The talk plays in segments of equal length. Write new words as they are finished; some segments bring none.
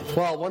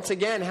Well, once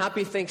again,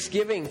 happy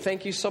Thanksgiving.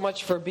 Thank you so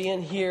much for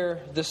being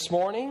here this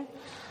morning.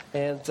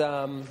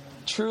 And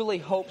truly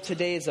hope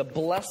today is a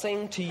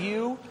blessing to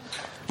you.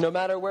 No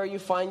matter where you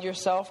find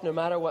yourself, no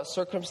matter what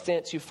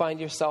circumstance you find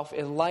yourself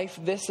in life,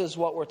 this is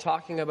what we're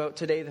talking about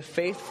today, the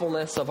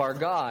faithfulness of our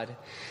God.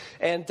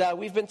 And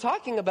we've been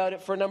talking about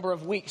it for a number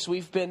of weeks.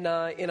 We've been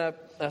in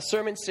a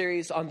sermon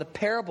series on the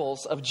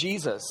parables of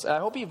Jesus. I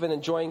hope you've been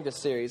enjoying this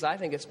series. I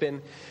think it's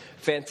been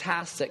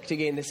fantastic to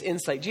gain this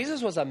insight.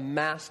 Jesus was a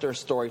master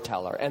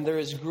storyteller, and there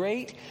is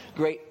great,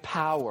 great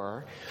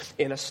power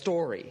in a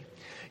story.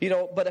 You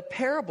know, but a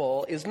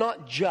parable is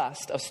not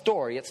just a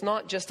story. It's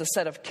not just a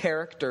set of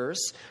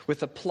characters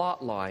with a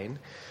plot line.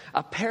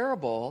 A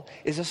parable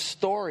is a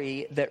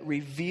story that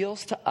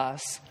reveals to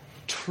us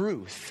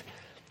truth,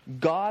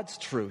 God's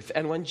truth.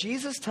 And when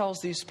Jesus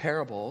tells these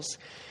parables,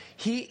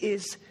 he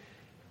is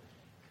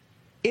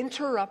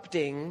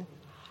interrupting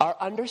our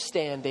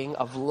understanding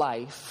of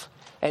life,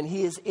 and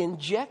he is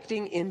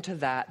injecting into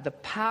that the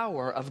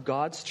power of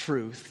God's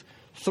truth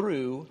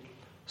through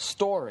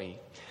story.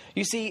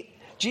 You see,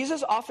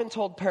 Jesus often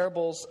told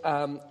parables,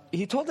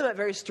 he told them at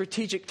very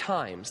strategic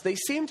times. They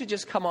seemed to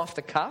just come off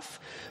the cuff,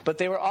 but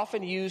they were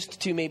often used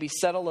to maybe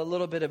settle a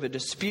little bit of a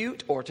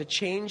dispute or to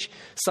change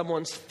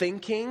someone's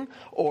thinking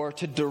or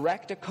to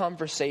direct a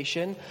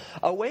conversation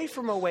away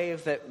from a way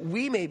of that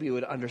we maybe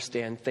would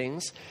understand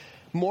things,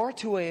 more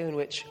to a way in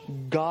which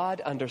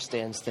God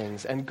understands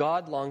things and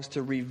God longs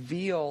to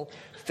reveal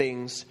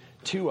things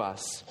to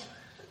us.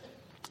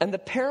 And the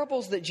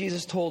parables that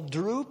Jesus told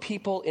drew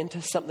people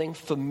into something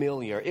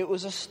familiar. It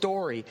was a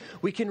story.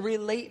 We can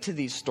relate to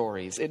these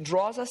stories. It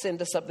draws us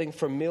into something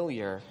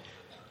familiar.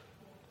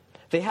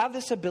 They have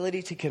this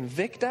ability to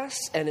convict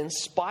us and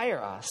inspire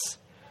us.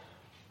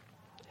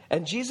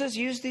 And Jesus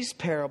used these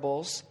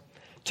parables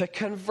to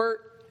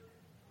convert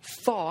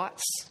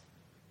thoughts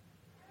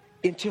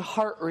into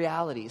heart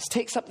realities.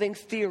 Take something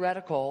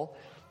theoretical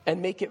and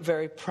make it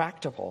very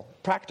practical.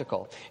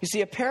 You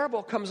see, a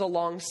parable comes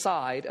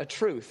alongside a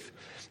truth.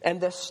 And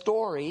this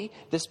story,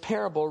 this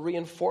parable,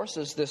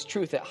 reinforces this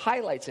truth. It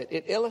highlights it.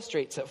 It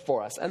illustrates it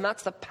for us. And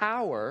that's the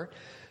power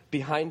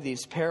behind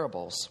these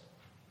parables.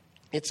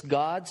 It's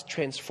God's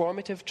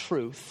transformative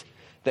truth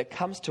that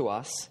comes to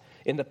us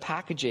in the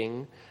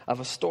packaging of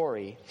a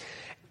story.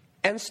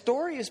 And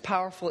story is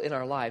powerful in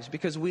our lives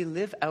because we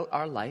live out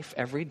our life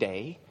every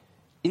day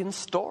in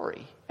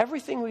story.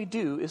 Everything we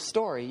do is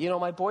story. You know,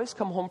 my boys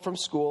come home from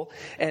school,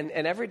 and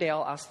every day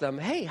I'll ask them,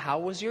 hey, how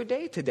was your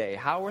day today?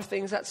 How were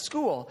things at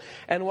school?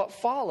 And what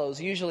follows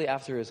usually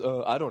after is,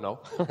 I don't know,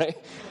 right?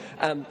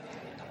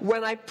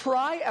 When I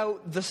pry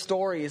out the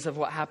stories of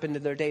what happened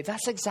in their day,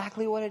 that's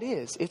exactly what it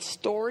is. It's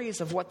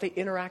stories of what they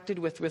interacted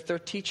with their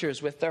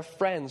teachers, with their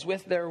friends,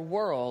 with their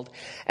world,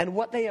 and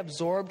what they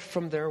absorbed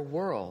from their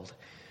world.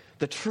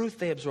 The truth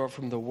they absorb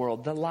from the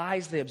world, the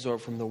lies they absorb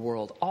from the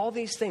world, all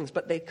these things.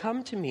 But they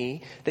come to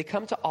me, they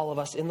come to all of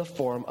us in the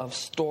form of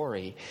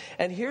story.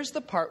 And here's the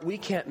part we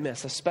can't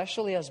miss,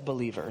 especially as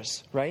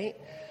believers, right?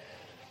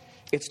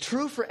 It's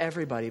true for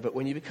everybody, but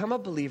when you become a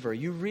believer,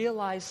 you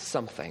realize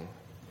something.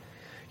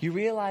 You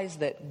realize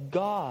that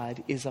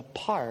God is a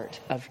part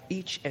of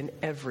each and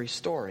every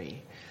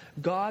story.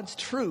 God's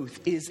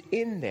truth is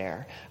in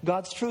there.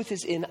 God's truth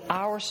is in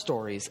our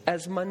stories,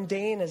 as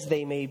mundane as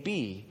they may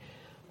be.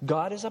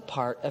 God is a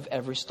part of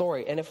every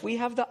story. And if we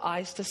have the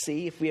eyes to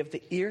see, if we have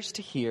the ears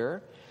to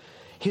hear,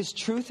 his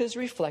truth is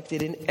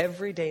reflected in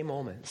everyday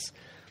moments.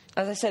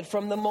 As I said,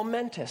 from the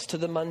momentous to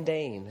the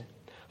mundane,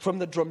 from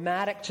the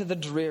dramatic to the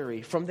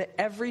dreary, from the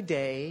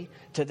everyday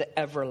to the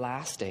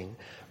everlasting.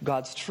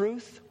 God's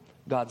truth,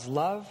 God's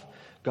love,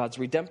 God's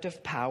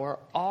redemptive power,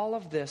 all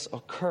of this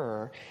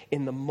occur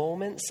in the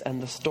moments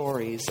and the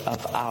stories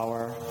of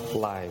our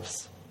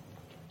lives.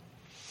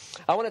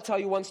 I want to tell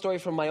you one story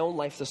from my own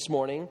life this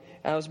morning.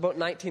 I was about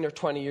 19 or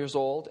 20 years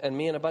old, and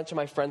me and a bunch of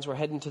my friends were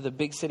heading to the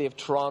big city of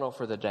Toronto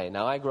for the day.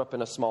 Now, I grew up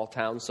in a small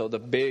town, so the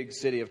big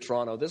city of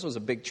Toronto, this was a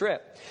big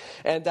trip.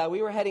 And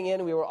we were heading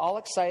in. We were all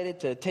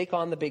excited to take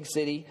on the big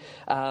city,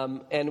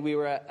 and we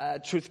were,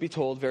 truth be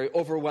told, very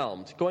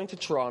overwhelmed. Going to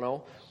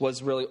Toronto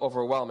was really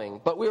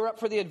overwhelming. But we were up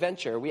for the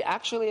adventure. We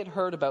actually had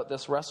heard about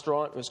this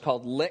restaurant. It was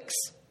called Licks.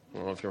 I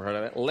don't know if you've heard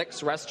of it.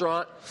 Licks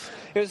Restaurant.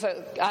 It was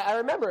I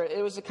remember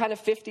it was a kind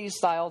of 50s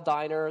style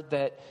diner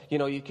that, you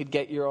know, you could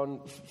get your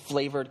own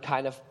flavored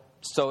kind of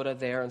soda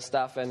there and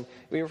stuff. And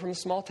we were from a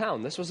small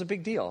town. This was a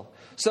big deal.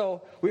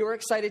 So we were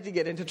excited to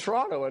get into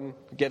Toronto and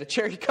get a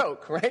cherry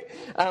Coke, right?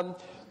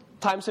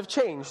 Times have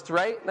changed,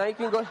 right? Now you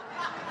can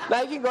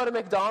go to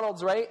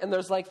McDonald's, right? And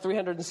there's like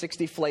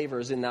 360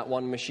 flavors in that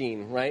one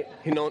machine, right?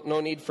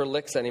 No need for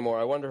Licks anymore.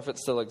 I wonder if it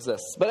still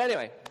exists. But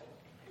anyway,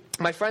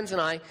 my friends and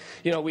I,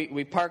 you know,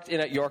 we parked in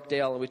at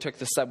Yorkdale and we took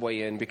the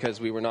subway in because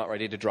we were not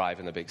ready to drive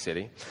in the big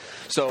city.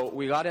 So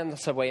we got in the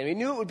subway and we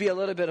knew it would be a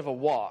little bit of a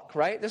walk,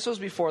 right? This was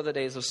before the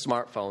days of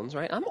smartphones,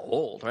 right? I'm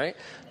old, right?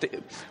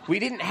 We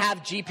didn't have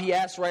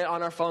GPS right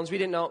on our phones. We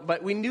didn't know,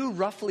 but we knew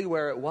roughly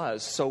where it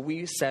was. So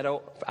we set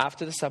out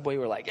after the subway.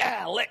 We were like,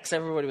 yeah, Licks.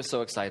 Everybody was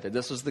so excited.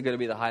 This was going to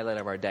be the highlight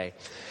of our day.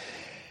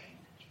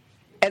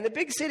 And the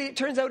big city, it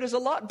turns out, is a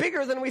lot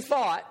bigger than we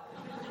thought.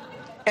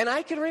 And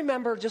I can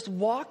remember just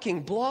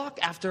walking block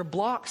after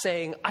block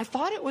saying, I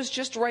thought it was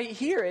just right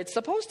here. It's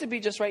supposed to be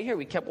just right here.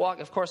 We kept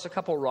walking. Of course, a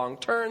couple wrong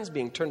turns.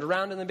 Being turned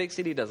around in the big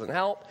city doesn't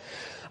help.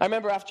 I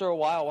remember after a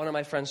while, one of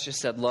my friends just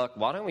said, look,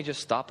 why don't we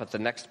just stop at the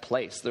next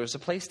place? There's a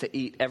place to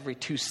eat every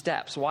 2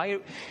 steps. Why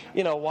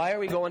are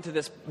we going to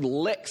this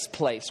Licks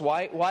place?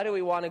 Why do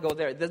we want to go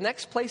there? The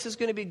next place is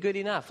going to be good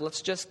enough.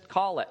 Let's just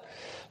call it.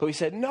 But we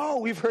said, no,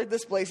 we've heard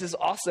this place is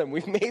awesome.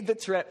 We've made the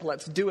trip.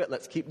 Let's do it.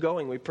 Let's keep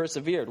going. We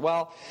persevered.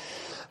 Well,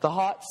 the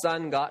hot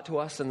sun got to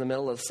us in the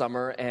middle of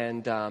summer,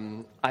 and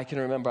I can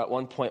remember at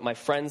one point my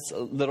friend's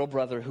little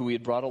brother, who we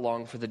had brought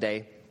along for the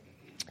day,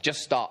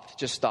 just stopped,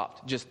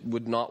 just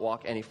would not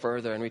walk any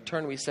further. And we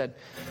turned, we said,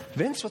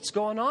 Vince, what's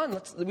going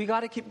on? We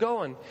got to keep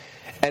going.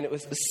 And it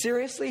was,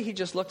 seriously, he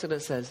just looked at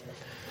us and says,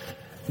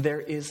 there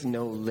is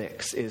no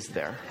Licks, is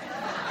there?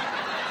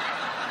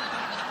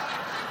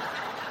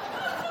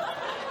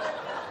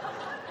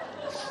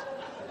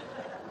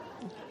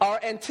 Our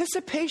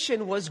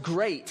anticipation was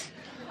great.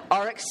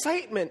 Our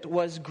excitement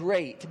was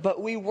great,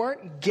 but we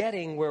weren't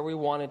getting where we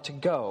wanted to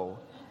go.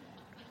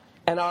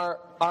 And our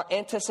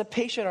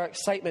anticipation, our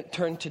excitement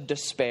turned to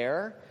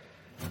despair,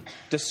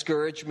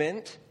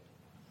 discouragement,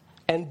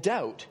 and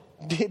doubt.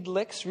 Did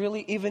Licks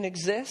really even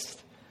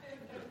exist?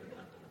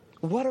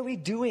 What are we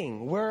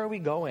doing? Where are we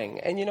going?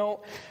 And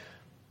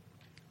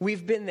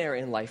we've been there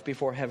in life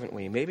before, haven't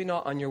we? Maybe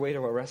not on your way to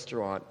a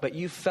restaurant, but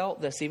you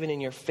felt this even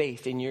in your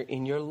faith, in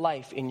your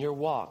life, in your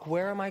walk.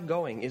 Where am I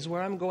going? Is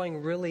where I'm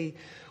going really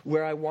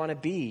where I want to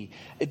be?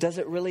 Does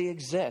it really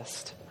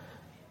exist?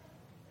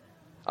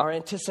 Our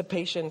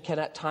anticipation can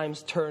at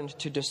times turn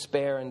to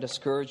despair and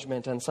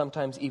discouragement and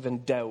sometimes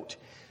even doubt.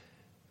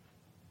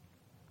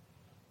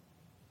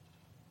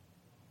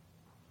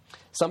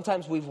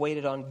 Sometimes we've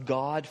waited on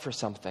God for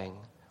something.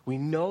 We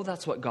know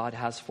that's what God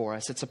has for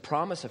us. It's a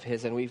promise of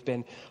His, and we've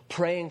been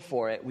praying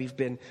for it. We've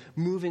been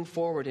moving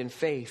forward in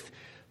faith.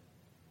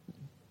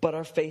 But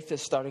our faith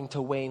is starting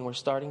to wane. We're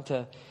starting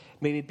to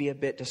maybe be a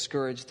bit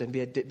discouraged and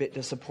be a bit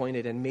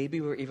disappointed, and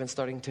maybe we're even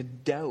starting to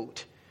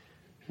doubt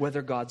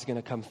whether God's going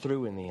to come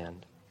through in the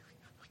end.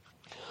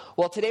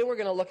 Well, today we're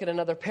going to look at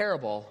another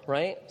parable,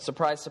 right?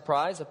 Surprise,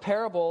 surprise. A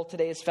parable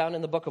today is found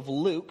in the book of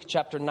Luke,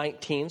 chapter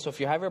 19. So if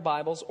you have your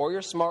Bibles or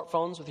your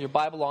smartphones with your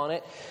Bible on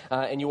it,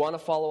 and you want to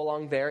follow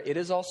along there, it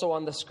is also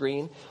on the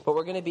screen. But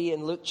we're going to be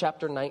in Luke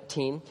chapter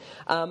 19.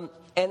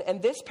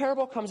 And this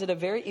parable comes at a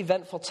very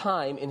eventful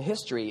time in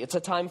history. It's a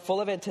time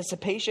full of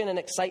anticipation and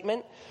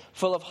excitement,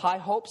 full of high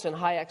hopes and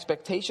high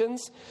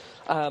expectations.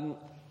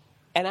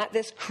 And at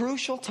this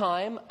crucial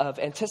time of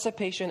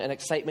anticipation and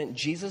excitement,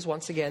 Jesus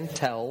once again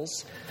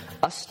tells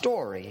a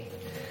story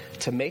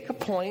to make a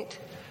point,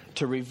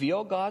 to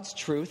reveal God's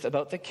truth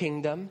about the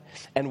kingdom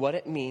and what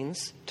it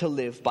means to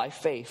live by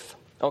faith.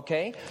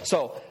 Okay?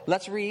 So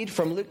let's read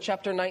from Luke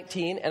chapter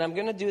 19, and I'm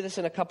going to do this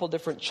in a couple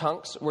different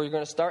chunks. We're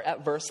going to start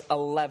at verse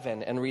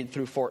 11 and read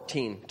through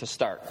 14 to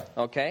start.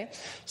 Okay?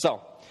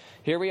 So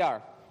here we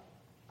are.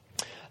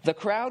 The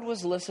crowd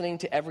was listening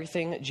to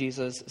everything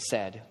Jesus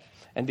said.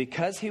 And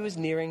because he was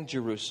nearing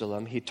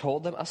Jerusalem, he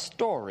told them a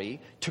story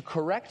to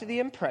correct the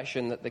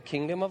impression that the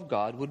kingdom of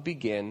God would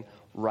begin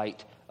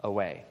right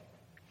away.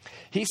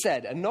 He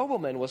said, a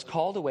nobleman was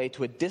called away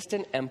to a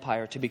distant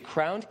empire to be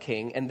crowned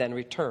king and then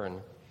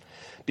return.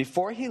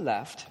 Before he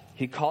left,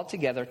 he called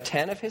together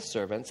 10 of his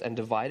servants and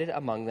divided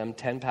among them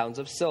 10 pounds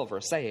of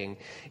silver, saying,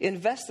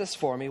 invest this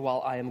for me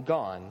while I am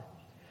gone.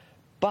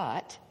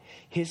 But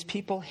his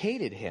people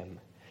hated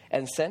him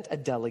and sent a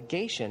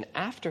delegation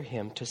after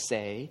him to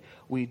say,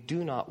 we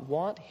do not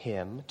want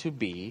him to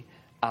be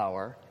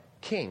our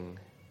king.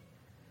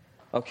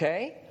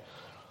 Okay?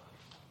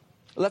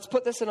 Let's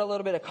put this in a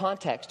little bit of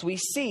context. We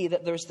see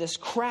that there's this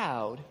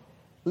crowd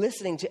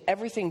listening to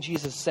everything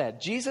Jesus said.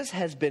 Jesus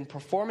has been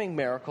performing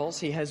miracles.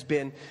 He has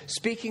been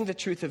speaking the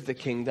truth of the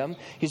kingdom.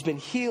 He's been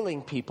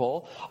healing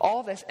people.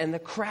 All this, and the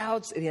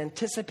crowds, the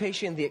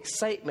anticipation, the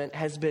excitement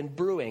has been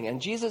brewing.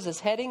 And Jesus is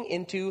heading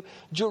into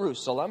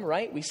Jerusalem,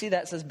 right? We see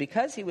that it says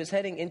because he was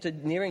heading into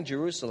nearing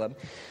Jerusalem,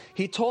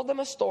 he told them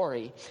a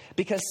story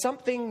because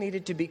something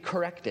needed to be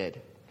corrected.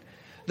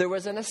 There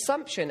was an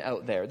assumption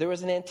out there. There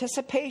was an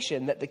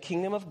anticipation that the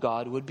kingdom of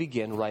God would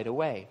begin right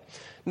away.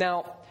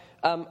 Now,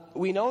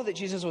 we know that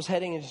Jesus was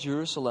heading into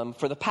Jerusalem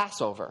for the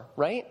Passover,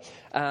 right?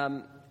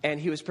 And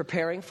he was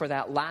preparing for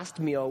that last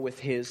meal with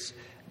his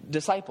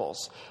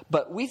disciples.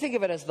 But we think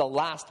of it as the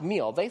last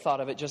meal. They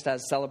thought of it just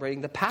as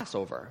celebrating the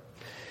Passover.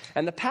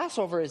 And the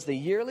Passover is the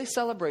yearly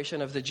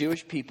celebration of the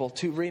Jewish people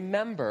to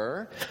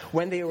remember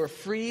when they were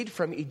freed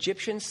from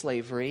Egyptian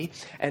slavery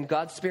and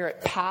God's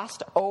Spirit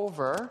passed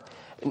over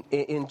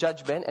in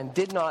judgment and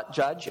did not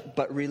judge,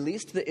 but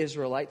released the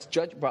Israelites,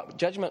 brought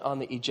judgment on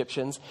the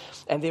Egyptians,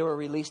 and they were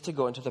released to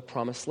go into the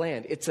promised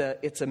land. It's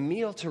a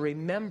meal to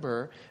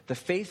remember the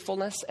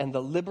faithfulness and the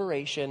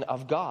liberation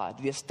of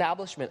God, the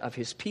establishment of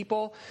his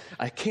people,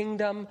 a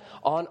kingdom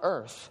on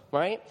earth,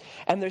 right?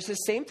 And there's the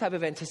same type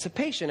of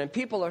anticipation, and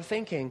people are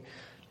thinking,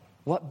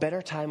 What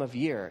better time of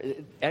year?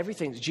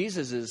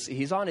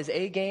 He's on his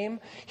A game.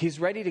 He's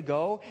ready to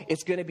go.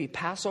 It's going to be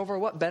Passover.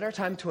 What better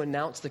time to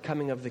announce the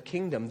coming of the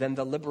kingdom than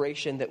the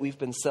liberation that we've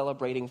been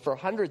celebrating for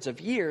hundreds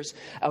of years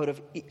out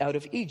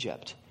of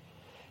Egypt?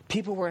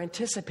 People were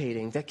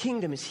anticipating the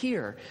kingdom is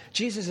here.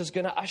 Jesus is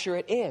going to usher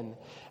it in.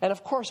 And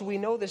of course, we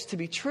know this to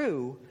be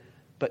true,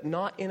 but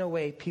not in a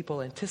way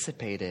people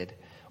anticipated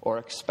or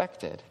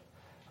expected.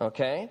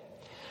 Okay?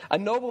 A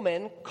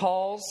nobleman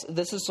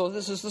this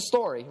is the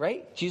story,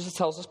 right? Jesus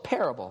tells us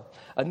parable.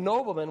 A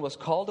nobleman was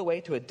called away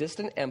to a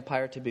distant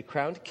empire to be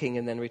crowned king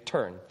and then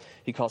return.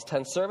 He calls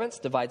 10 servants,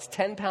 divides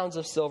 10 pounds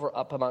of silver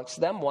up amongst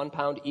them, 1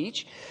 pound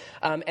each.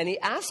 And he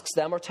asks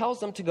them or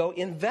tells them to go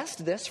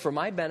invest this for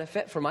my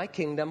benefit, for my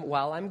kingdom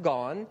while I'm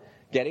gone,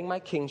 getting my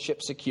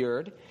kingship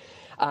secured.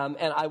 And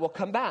I will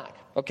come back.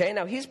 Okay,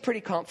 now he's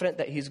pretty confident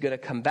that he's going to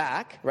come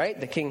back, right?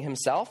 The king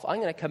himself. I'm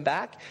going to come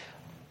back.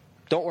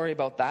 Don't worry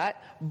about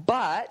that.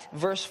 But,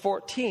 verse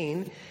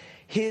 14,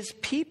 his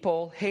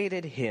people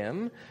hated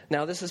him.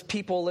 Now, this is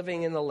people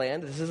living in the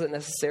land. This isn't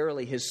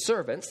necessarily his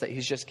servants that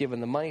he's just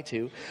given the money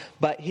to.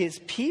 But his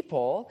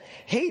people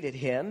hated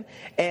him,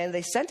 and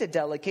they sent a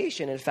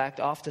delegation, in fact,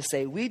 off to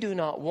say, we do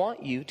not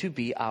want you to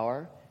be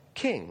our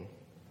king.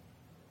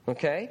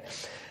 Okay?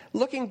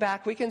 Looking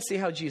back, we can see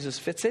how Jesus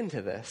fits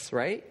into this,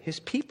 right?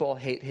 His people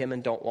hate him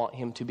and don't want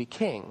him to be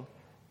king.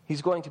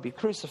 He's going to be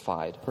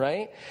crucified,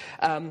 right?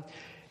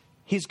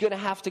 He's going to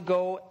have to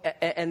go,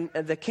 and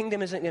the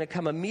kingdom isn't going to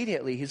come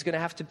immediately. He's going to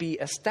have to be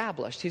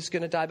established. He's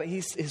going to die, but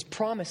his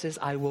promise is,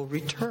 I will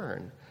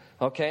return.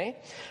 Okay?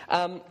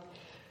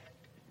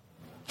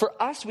 For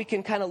us, we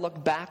can kind of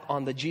look back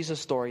on the Jesus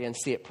story and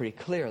see it pretty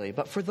clearly.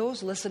 But for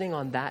those listening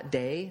on that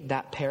day,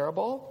 that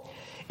parable,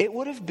 it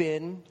would have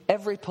been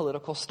every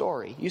political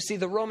story. You see,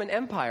 the Roman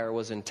Empire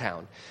was in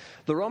town.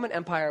 The Roman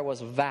Empire was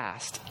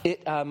vast.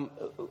 It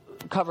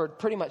covered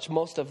pretty much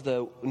most of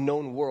the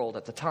known world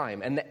at the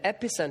time. And the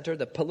epicenter,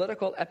 the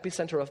political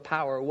epicenter of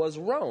power was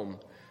Rome.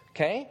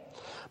 Okay?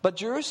 But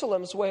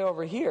Jerusalem's way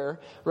over here,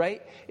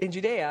 right, in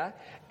Judea,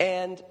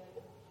 and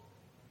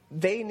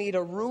they need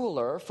a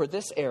ruler for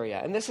this area.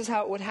 And this is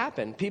how it would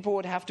happen. People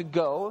would have to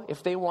go,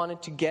 if they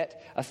wanted to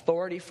get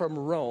authority from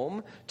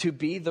Rome to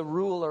be the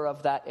ruler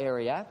of that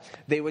area,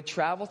 they would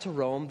travel to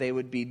Rome. They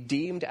would be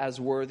deemed as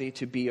worthy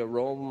to be a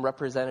Rome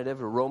representative,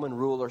 a Roman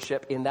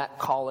rulership in that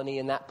colony,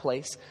 in that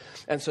place.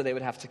 And so they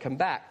would have to come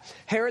back.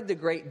 Herod the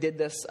Great did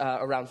this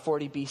around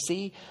 40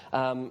 BC.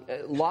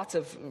 Lots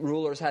of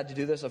rulers had to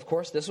do this, of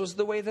course. This was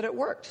the way that it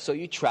worked. So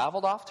you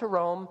traveled off to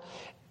Rome,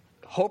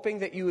 hoping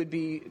that you would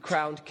be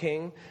crowned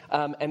king,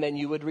 and then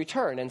you would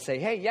return and say,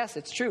 hey, yes,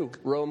 it's true,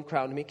 Rome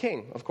crowned me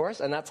king, of course,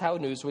 and that's how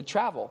news would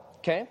travel,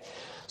 okay?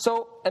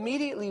 So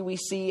immediately we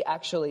see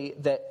actually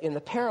that in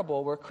the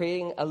parable we're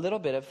creating a little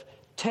bit of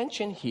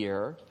tension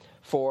here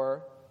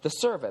for the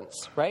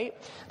servants, right?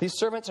 These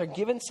servants are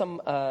given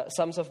some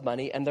sums of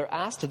money, and they're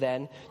asked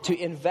then to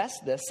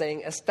invest this,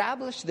 saying,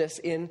 establish this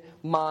in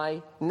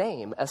my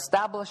name.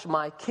 Establish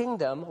my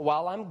kingdom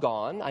while I'm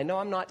gone. I know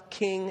I'm not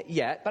king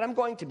yet, but I'm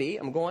going to be.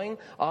 I'm going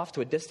off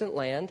to a distant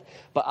land,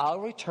 but I'll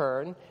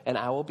return, and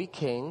I will be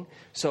king.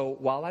 So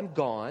while I'm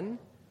gone,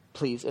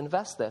 please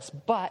invest this.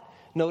 But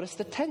notice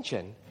the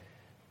tension.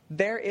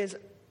 There is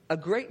a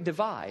great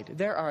divide.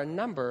 There are a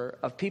number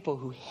of people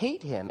who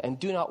hate him and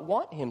do not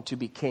want him to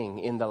be king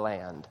in the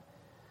land.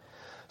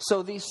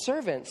 So these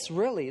servants,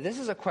 really, this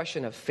is a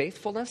question of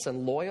faithfulness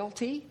and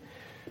loyalty.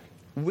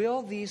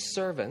 Will these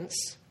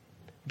servants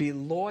be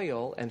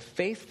loyal and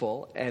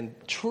faithful and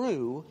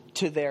true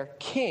to their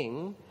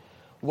king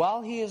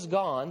while he is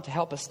gone to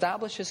help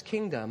establish his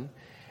kingdom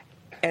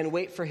and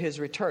wait for his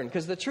return?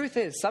 Because the truth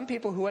is, some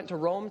people who went to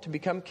Rome to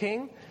become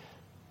king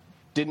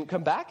didn't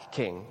come back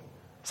king.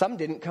 Some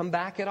didn't come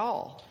back at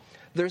all.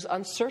 There's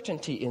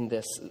uncertainty in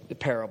this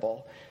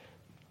parable.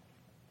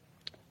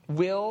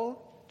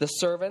 Will the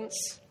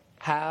servants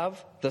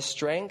have the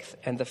strength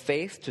and the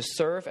faith to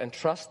serve and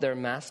trust their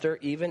master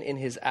even in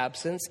his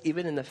absence,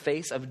 even in the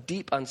face of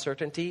deep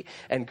uncertainty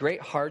and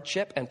great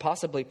hardship and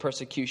possibly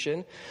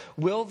persecution?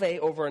 Will they,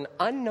 over an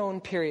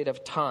unknown period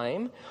of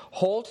time,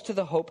 hold to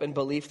the hope and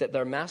belief that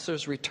their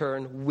master's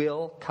return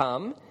will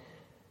come?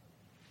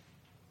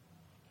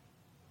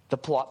 The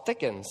plot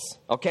thickens.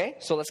 Okay,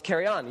 so let's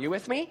carry on. You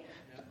with me?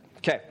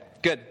 Okay,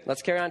 good.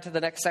 Let's carry on to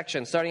the next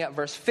section, starting at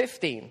verse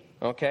 15.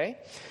 Okay.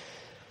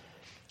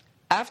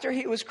 After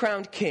he was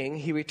crowned king,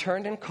 he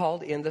returned and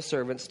called in the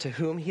servants to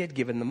whom he had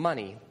given the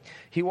money.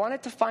 He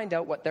wanted to find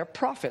out what their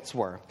profits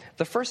were.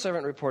 The first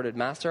servant reported,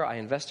 Master, I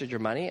invested your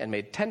money and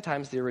made 10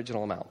 times the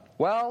original amount.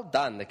 Well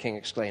done, the king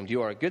exclaimed.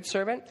 You are a good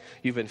servant.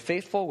 You've been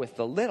faithful with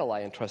the little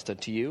I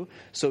entrusted to you,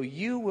 so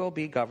you will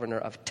be governor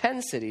of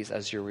 10 cities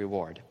as your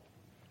reward.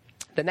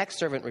 The next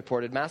servant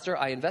reported, Master,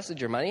 I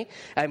invested your money.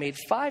 I made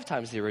 5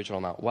 times the original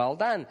amount. Well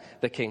done,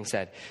 the king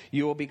said.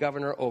 You will be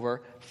governor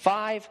over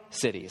 5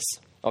 cities.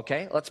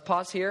 Okay, let's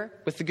pause here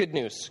with the good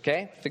news,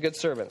 okay? The good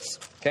servants,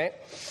 okay?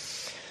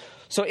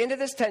 So into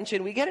this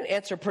tension, we get an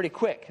answer pretty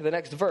quick. The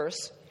next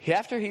verse,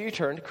 after he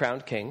returned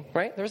crowned king,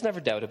 right? There was never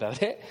doubt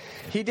about it.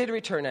 He did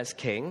return as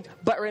king.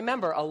 But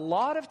remember, a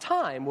lot of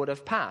time would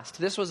have passed.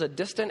 This was a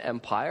distant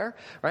empire,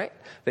 right?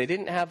 They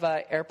didn't have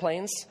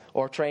airplanes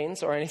or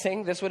trains or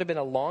anything. This would have been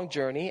a long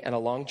journey and a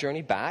long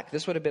journey back.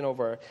 This would have been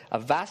over a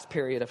vast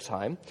period of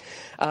time.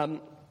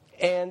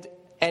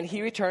 And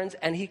he returns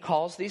and he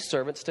calls these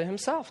servants to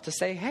himself to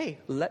say, hey,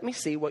 let me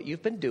see what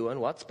you've been doing,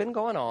 what's been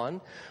going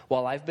on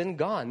while I've been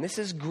gone. This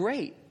is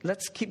great.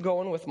 Let's keep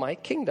going with my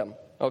kingdom.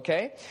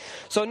 Okay?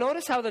 So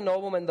notice how the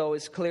nobleman, though,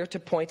 is clear to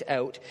point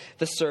out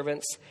the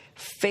servant's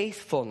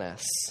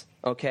faithfulness.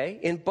 Okay?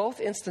 In both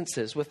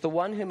instances, with the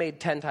one who made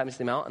 10 times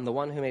the amount and the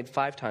one who made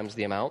 5 times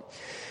the amount,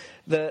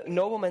 the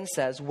nobleman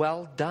says,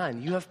 well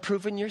done. You have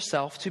proven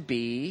yourself to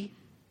be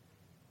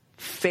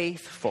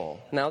faithful.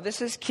 Now,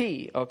 this is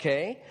key,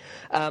 okay?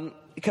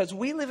 Because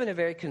we live in a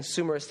very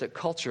consumeristic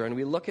culture, and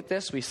we look at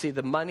this, we see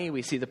the money,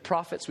 we see the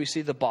profits, we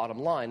see the bottom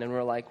line, and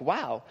we're like,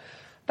 wow,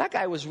 that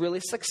guy was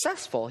really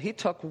successful. He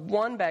took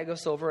 1 bag of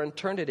silver and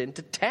turned it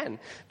into 10.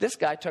 This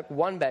guy took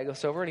 1 bag of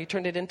silver and he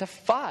turned it into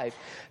 5.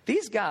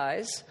 These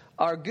guys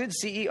are good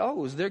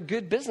CEOs. They're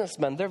good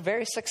businessmen. They're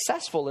very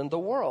successful in the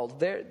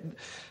world.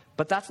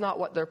 But that's not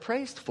what they're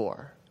praised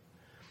for.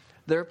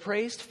 They're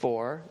praised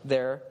for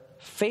their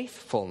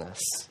faithfulness.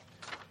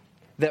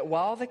 That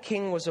while the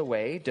king was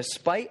away,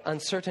 despite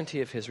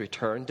uncertainty of his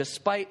return,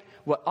 despite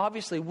what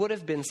obviously would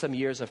have been some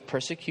years of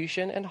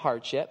persecution and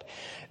hardship,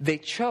 they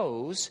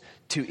chose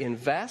to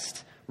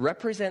invest,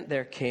 represent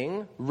their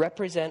king,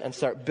 represent and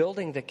start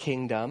building the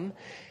kingdom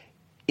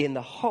in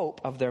the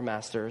hope of their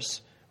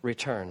master's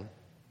return.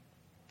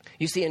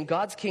 You see, in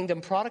God's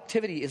kingdom,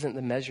 productivity isn't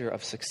the measure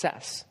of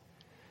success.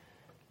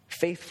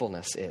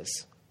 Faithfulness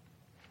is.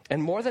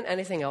 And more than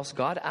anything else,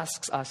 God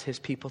asks us, his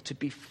people, to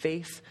be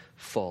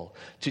faithful,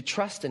 to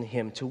trust in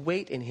him, to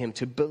wait in him,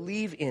 to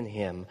believe in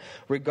him,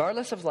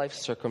 regardless of life's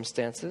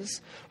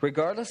circumstances,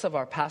 regardless of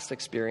our past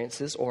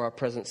experiences or our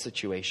present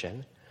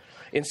situation.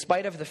 In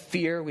spite of the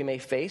fear we may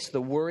face,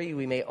 the worry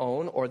we may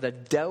own, or the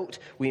doubt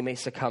we may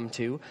succumb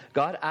to,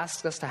 God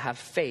asks us to have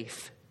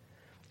faith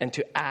and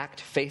to act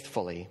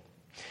faithfully.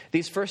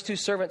 These first 2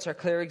 servants are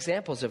clear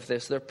examples of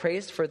this. They're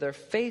praised for their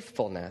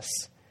faithfulness.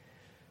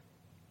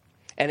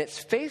 And it's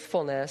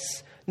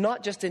faithfulness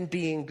not just in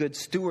being good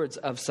stewards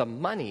of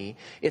some money,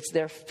 it's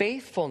their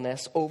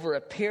faithfulness over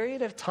a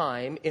period of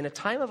time, in a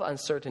time of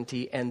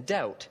uncertainty and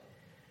doubt.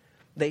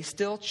 They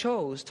still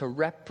chose to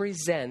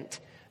represent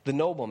the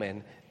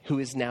nobleman who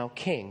is now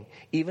king,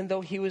 even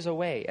though he was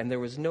away, and there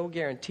was no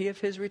guarantee of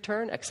his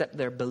return except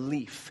their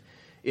belief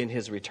in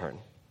his return.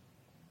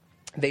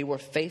 They were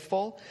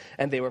faithful,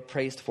 and they were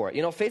praised for it.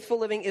 You know, faithful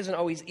living isn't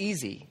always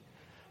easy,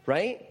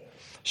 right?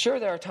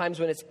 Sure, there are times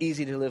when it's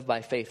easy to live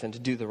by faith and to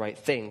do the right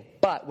thing.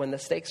 But when the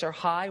stakes are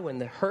high, when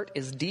the hurt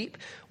is deep,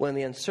 when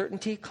the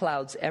uncertainty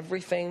clouds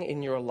everything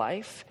in your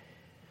life,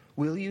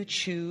 will you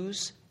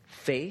choose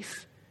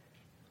faith?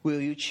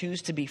 Will you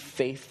choose to be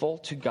faithful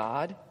to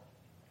God?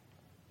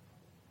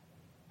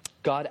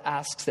 God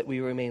asks that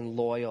we remain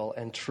loyal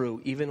and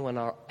true, even when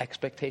our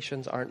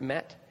expectations aren't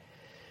met,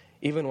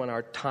 even when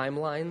our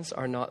timelines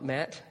are not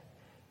met.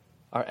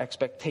 Our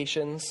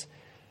expectations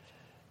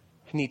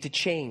need to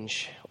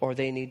change, or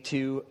they need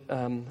to,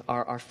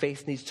 our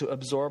faith needs to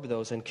absorb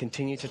those and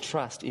continue to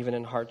trust even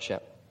in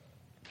hardship.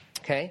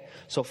 Okay?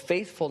 So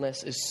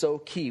faithfulness is so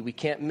key. We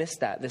can't miss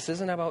that. This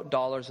isn't about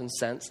dollars and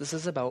cents. This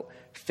is about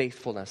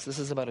faithfulness. This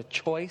is about a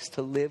choice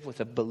to live with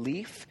a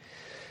belief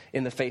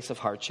in the face of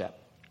hardship.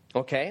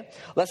 Okay?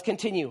 Let's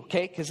continue,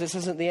 okay? Because this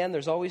isn't the end.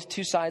 There's always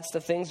 2 sides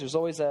to things. There's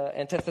always an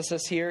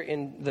antithesis here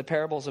in the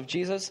parables of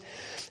Jesus.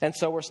 And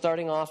so we're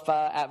starting off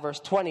at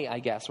verse 20, I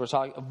guess. We're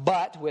talking,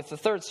 but with the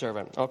 3rd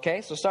servant, okay?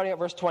 So starting at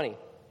verse 20.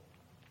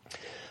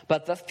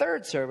 But the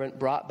 3rd servant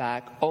brought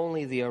back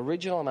only the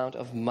original amount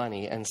of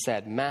money and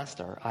said,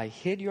 Master, I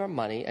hid your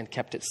money and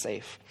kept it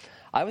safe.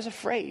 I was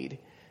afraid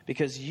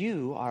because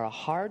you are a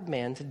hard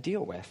man to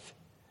deal with,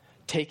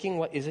 taking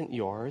what isn't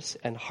yours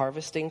and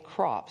harvesting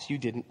crops you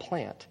didn't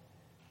plant.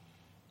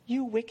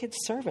 You wicked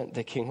servant,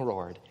 the king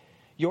roared.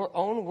 Your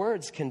own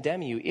words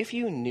condemn you. If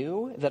you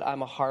knew that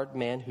I'm a hard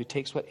man who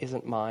takes what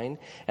isn't mine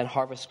and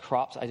harvests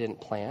crops I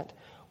didn't plant,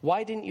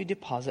 why didn't you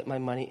deposit my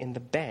money in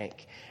the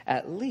bank?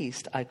 At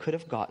least I could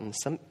have gotten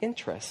some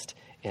interest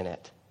in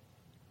it.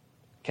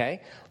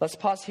 Okay, let's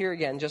pause here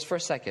again just for a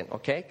second,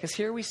 okay? Because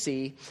here we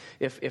see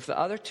if the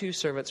other 2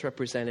 servants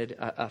represented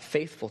a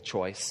faithful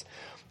choice,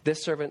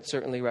 this servant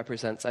certainly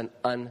represents an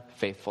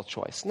unfaithful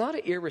choice. Not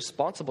an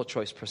irresponsible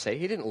choice per se.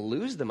 He didn't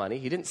lose the money.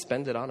 He didn't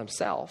spend it on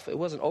himself. It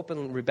wasn't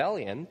open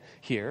rebellion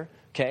here,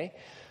 okay?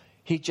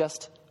 He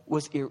just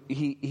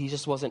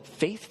wasn't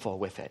faithful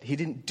with it. He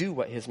didn't do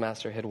what his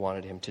master had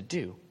wanted him to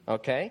do,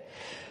 okay?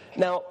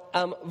 Now,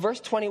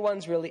 verse 21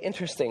 is really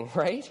interesting,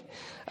 right?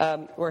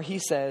 Where he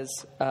says,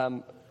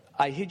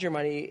 I hid your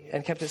money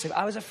and kept it safe.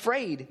 I was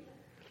afraid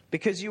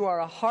because you are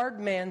a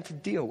hard man to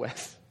deal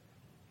with.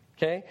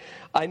 Okay?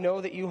 I know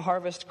that you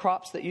harvest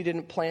crops that you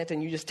didn't plant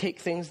and you just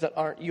take things that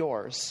aren't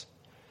yours.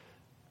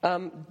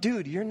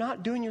 Dude, you're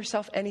not doing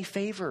yourself any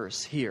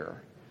favors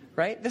here,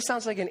 right? This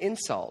sounds like an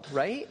insult,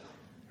 right?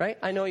 Right?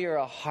 I know you're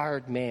a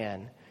hard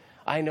man.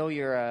 I know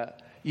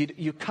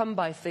you come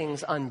by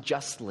things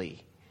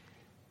unjustly.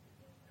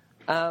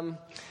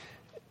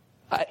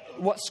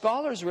 What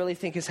scholars really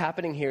think is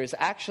happening here is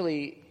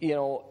actually,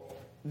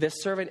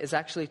 this servant is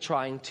actually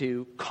trying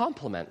to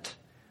compliment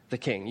the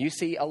king. You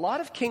see, a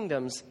lot of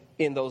kingdoms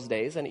in those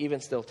days, and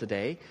even still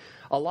today,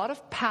 a lot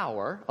of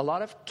power, a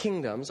lot of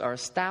kingdoms are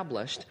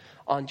established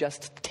on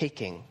just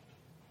taking.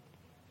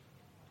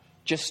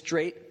 Just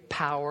straight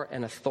power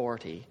and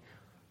authority,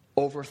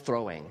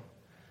 overthrowing.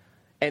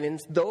 And in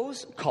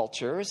those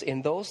cultures,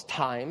 in those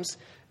times,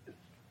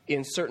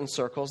 in certain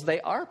circles, they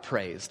are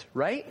praised,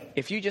 right?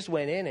 If you just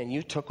went in and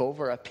you took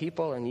over a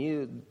people and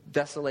you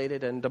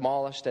desolated and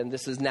demolished and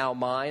this is now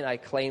mine, I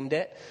claimed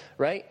it,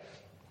 right?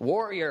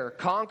 Warrior,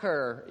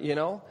 conqueror,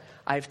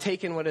 I've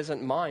taken what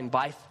isn't mine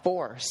by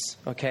force,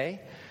 okay?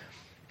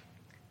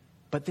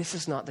 But this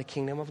is not the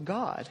kingdom of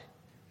God,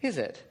 is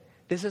it?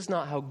 This is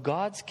not how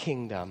God's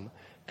kingdom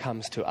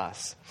comes to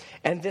us.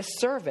 And this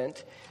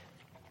servant,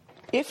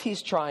 if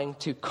he's trying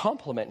to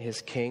compliment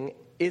his king,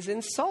 is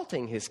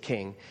insulting his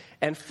king.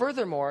 And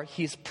furthermore,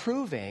 he's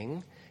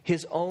proving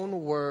his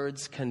own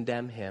words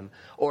condemn him,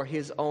 or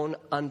his own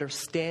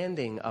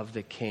understanding of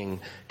the king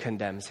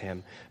condemns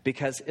him.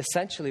 Because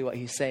essentially what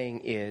he's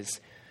saying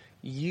is,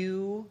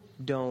 you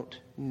don't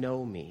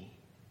know me,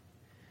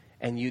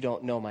 and you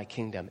don't know my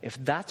kingdom. If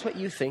that's what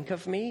you think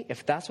of me,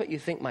 if that's what you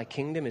think my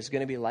kingdom is going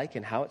to be like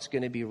and how it's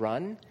going to be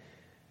run,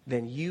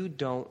 then you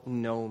don't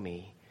know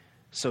me,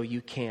 so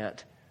you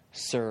can't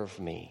serve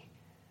me.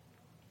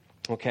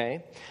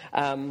 Okay?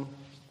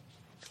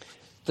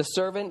 The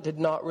servant did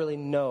not really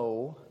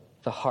know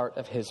the heart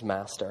of his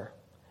master.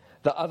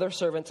 The other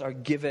servants are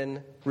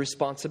given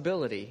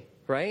responsibility,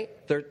 right?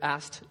 They're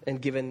asked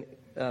and given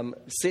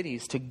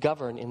cities to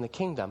govern in the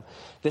kingdom.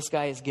 This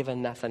guy is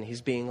given nothing.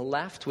 He's being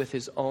left with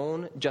his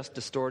own just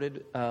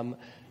distorted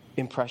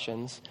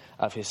impressions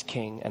of his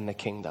king and the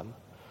kingdom,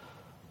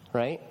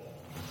 right?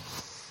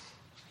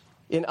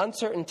 In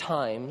uncertain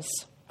times,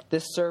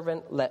 this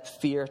servant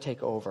let fear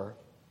take over.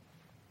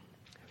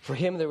 For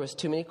him, there was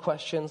too many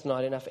questions,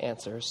 not enough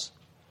answers.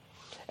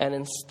 And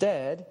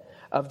instead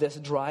of this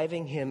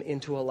driving him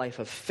into a life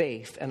of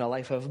faith and a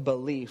life of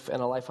belief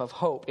and a life of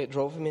hope, it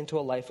drove him into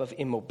a life of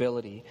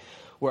immobility,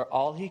 where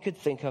all he could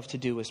think of to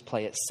do was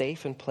play it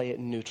safe and play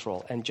it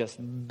neutral and just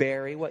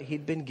bury what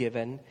he'd been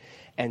given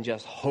and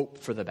just hope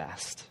for the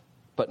best,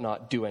 but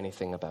not do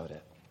anything about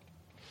it.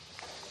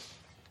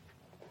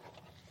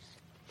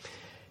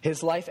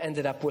 His life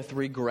ended up with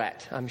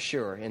regret, I'm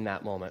sure, in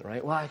that moment,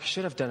 right? Well, I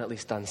should have at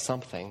least done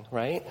something,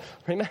 right?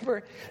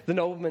 Remember, the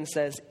nobleman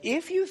says,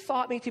 if you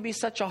thought me to be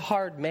such a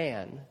hard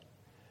man,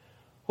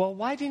 well,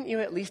 why didn't you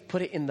at least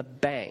put it in the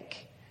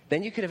bank?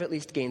 Then you could have at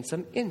least gained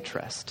some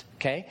interest,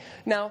 okay?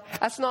 Now,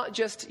 that's not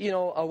just,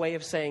 a way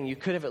of saying you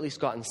could have at least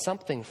gotten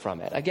something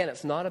from it. Again,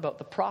 it's not about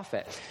the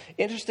profit.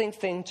 Interesting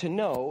thing to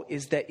know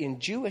is that in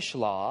Jewish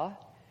law,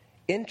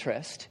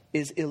 interest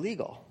is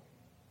illegal.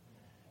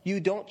 You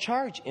don't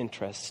charge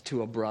interest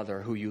to a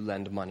brother who you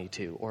lend money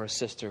to or a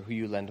sister who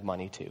you lend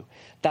money to.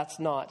 That's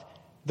not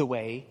the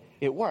way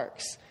it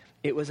works.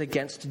 It was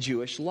against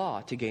Jewish law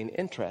to gain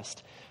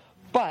interest.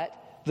 But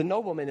the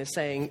nobleman is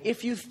saying,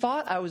 if you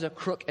thought I was a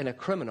crook and a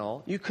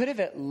criminal, you could have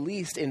at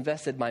least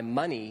invested my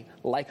money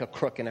like a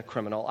crook and a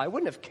criminal. I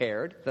wouldn't have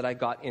cared that I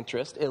got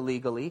interest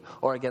illegally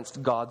or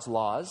against God's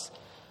laws,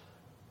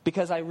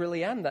 because I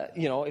really am that.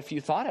 If you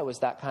thought I was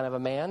that kind of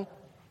a man,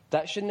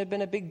 that shouldn't have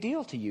been a big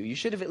deal to you. You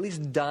should have at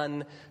least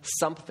done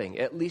something,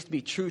 at least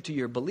be true to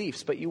your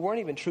beliefs. But you weren't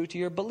even true to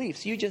your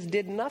beliefs. You just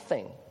did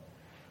nothing.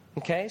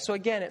 Okay? So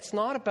again,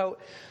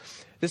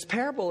 this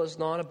parable is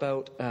not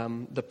about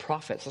the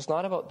profits. It's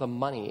not about the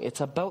money. It's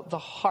about the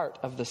heart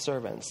of the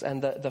servants.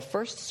 And the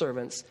first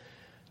servants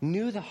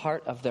knew the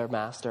heart of their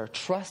master,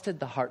 trusted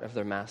the heart of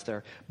their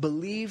master,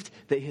 believed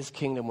that his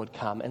kingdom would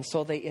come. And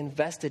so they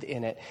invested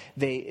in it.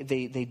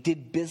 They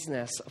did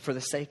business for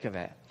the sake of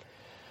it.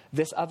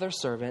 This other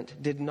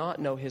servant did not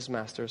know his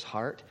master's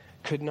heart,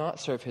 could not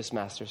serve his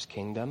master's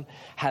kingdom,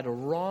 had a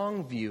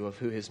wrong view of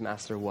who his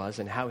master was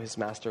and how his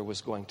master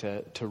was going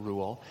to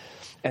rule.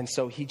 And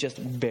so he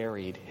just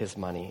buried his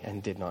money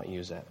and did not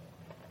use it.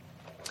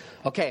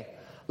 Okay,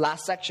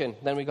 last section,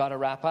 then we got to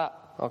wrap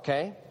up,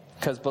 okay?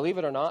 Because believe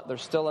it or not,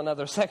 there's still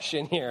another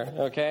section here,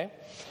 okay?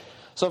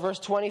 So verse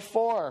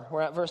 24,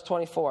 we're at verse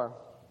 24.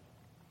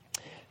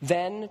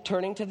 Then,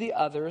 turning to the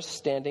others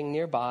standing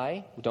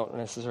nearby, we don't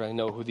necessarily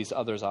know who these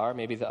others are,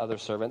 maybe the other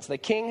servants, the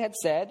king had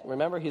said,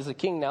 remember he's a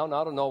king now,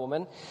 not a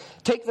nobleman,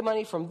 take the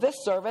money from this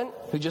servant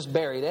who just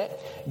buried it,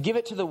 give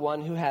it to the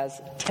one who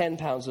has 10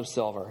 pounds of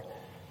silver.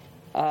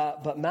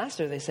 But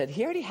master, they said,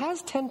 he already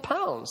has 10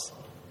 pounds.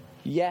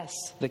 Yes,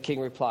 the king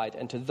replied,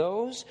 and to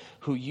those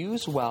who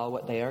use well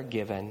what they are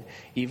given,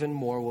 even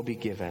more will be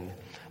given.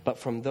 But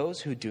from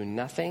those who do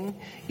nothing,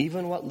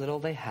 even what little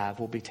they have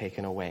will be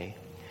taken away.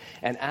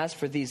 And as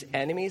for these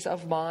enemies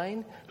of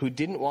mine who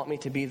didn't want me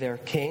to be their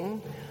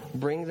king,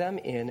 bring them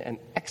in and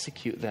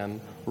execute them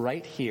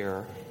right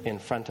here in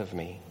front of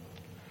me.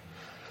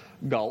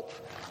 Gulp.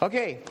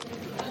 Okay.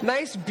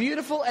 Nice,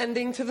 beautiful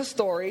ending to the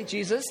story.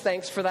 Jesus,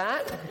 thanks for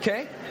that.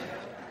 Okay.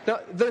 Now,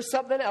 there's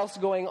something else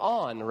going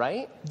on,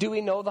 right? Do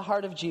we know the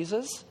heart of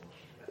Jesus?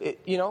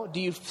 Do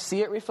you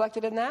see it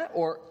reflected in that?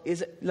 Or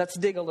is it, let's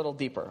dig a little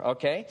deeper,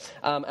 okay?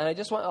 And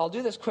I'll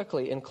do this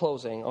quickly in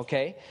closing,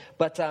 okay?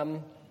 But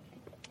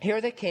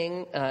here the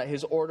king,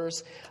 his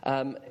orders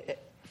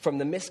from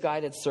the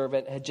misguided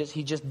servant,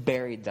 he just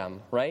buried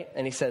them, right?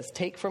 And he says,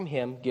 take from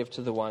him, give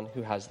to the one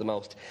who has the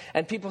most.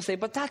 And people say,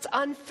 but that's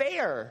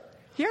unfair.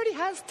 He already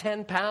has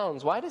 10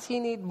 pounds. Why does he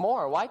need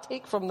more? Why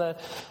take from the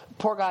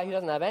poor guy who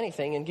doesn't have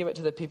anything and give it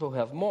to the people who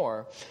have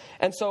more?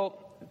 And so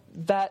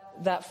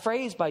that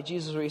phrase by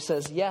Jesus where he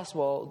says, yes,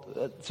 well,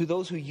 to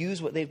those who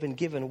use what they've been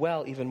given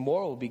well, even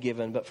more will be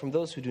given. But from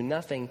those who do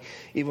nothing,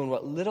 even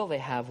what little they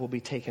have will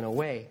be taken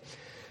away.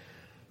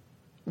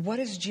 What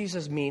is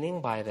Jesus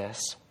meaning by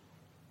this?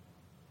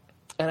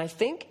 And I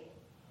think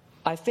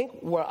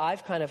where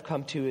I've kind of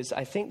come to is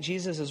I think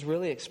Jesus is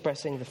really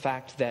expressing the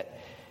fact that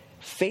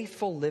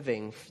faithful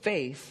living,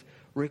 faith,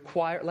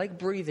 like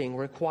breathing,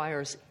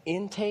 requires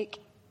intake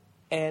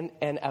and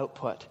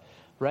output,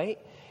 right?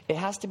 It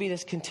has to be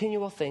this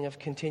continual thing of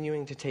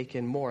continuing to take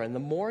in more. And the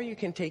more you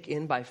can take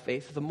in by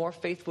faith, the more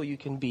faithful you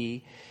can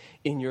be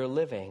in your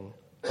living,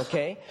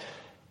 okay?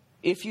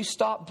 If you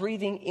stop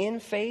breathing in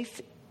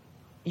faith,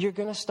 you're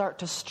going to start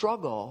to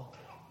struggle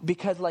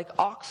because like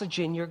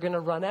oxygen, you're going to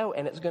run out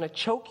and it's going to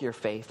choke your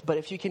faith. But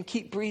if you can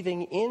keep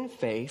breathing in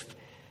faith,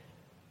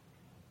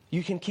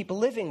 you can keep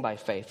living by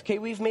faith. Okay,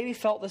 we've maybe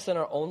felt this in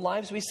our own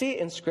lives. We see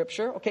it in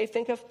Scripture. Okay,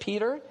 think of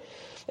Peter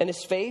and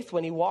his faith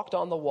when he walked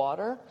on the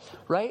water,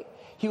 right?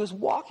 He was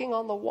walking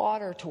on the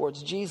water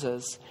towards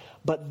Jesus,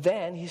 but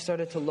then he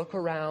started to look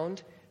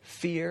around,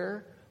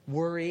 fear,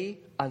 worry,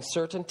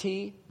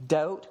 uncertainty,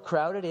 doubt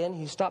crowded in.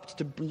 He stopped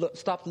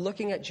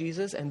looking at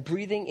Jesus and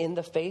breathing in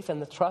the faith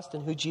and the trust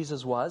in who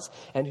Jesus was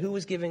and who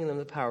was giving them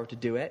the power to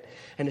do it.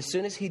 And as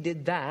soon as he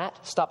did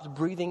that, stopped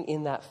breathing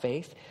in that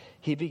faith,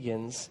 he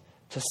begins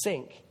to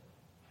sink.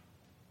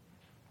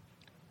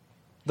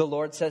 The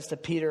Lord says to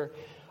Peter,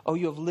 oh,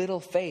 you have little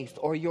faith,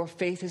 or your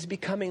faith is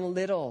becoming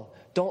little.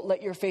 Don't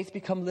let your faith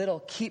become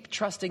little. Keep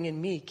trusting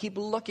in me. Keep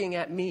looking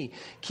at me.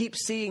 Keep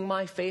seeing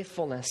my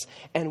faithfulness,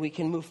 and we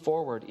can move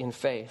forward in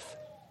faith.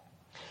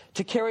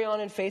 To carry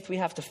on in faith, we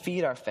have to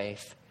feed our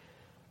faith.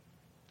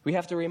 We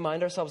have to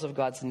remind ourselves of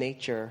God's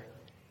nature,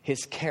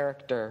 His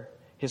character,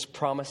 His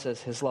promises,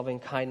 His loving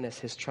kindness,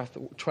 His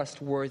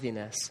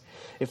trustworthiness.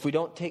 If we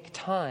don't take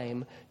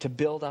time to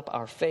build up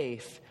our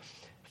faith,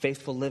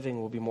 faithful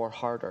living will be more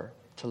harder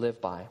to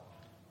live by.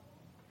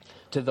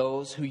 To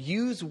those who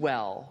use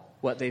well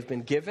what they've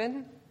been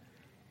given,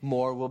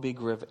 more will be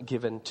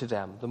given to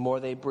them. The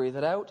more they breathe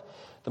it out,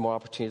 the more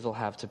opportunities they'll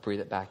have to breathe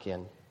it back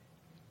in.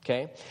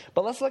 Okay?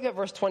 But let's look at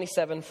verse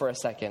 27 for a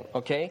second,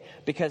 okay?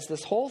 Because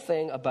this whole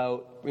thing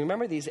about,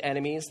 remember these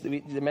enemies that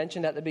we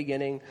mentioned at the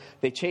beginning,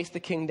 they chased the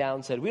king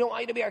down, said, we don't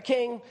want you to be our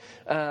king.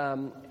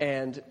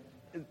 And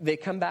they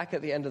come back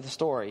at the end of the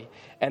story.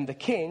 And the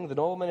king, the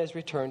nobleman, has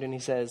returned and he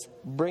says,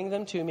 bring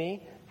them to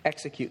me,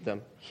 execute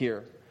them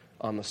here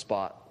on the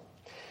spot.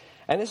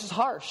 And this is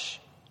harsh.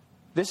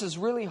 This is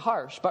really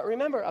harsh. But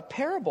remember, a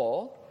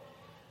parable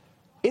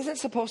isn't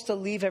supposed to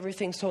leave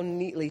everything so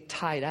neatly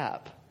tied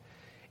up.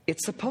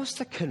 It's supposed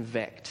to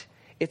convict.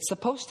 It's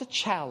supposed to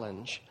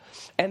challenge.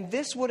 And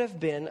this would have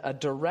been a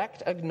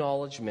direct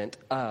acknowledgement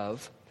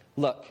of,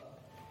 look,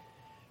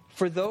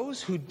 for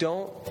those who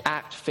don't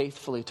act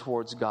faithfully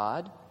towards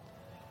God,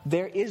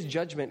 there is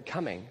judgment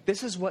coming.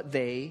 This is what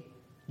they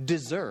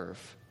deserve,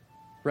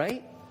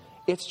 right?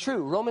 It's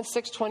true. Romans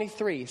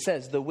 6:23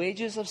 says, the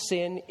wages of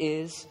sin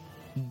is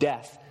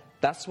death.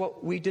 That's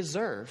what we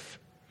deserve.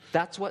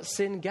 That's what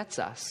sin gets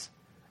us.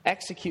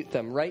 Execute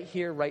them right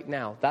here, right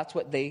now. That's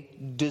what they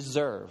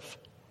deserve.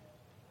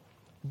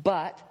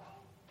 But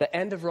the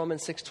end of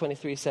Romans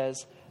 6:23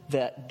 says,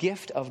 the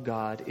gift of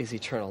God is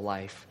eternal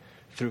life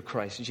through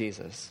Christ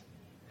Jesus.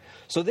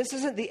 So this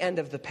isn't the end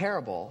of the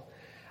parable.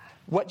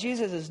 What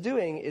Jesus is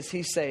doing is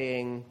he's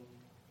saying,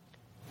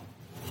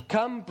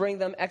 come, bring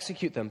them,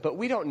 execute them. But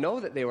we don't know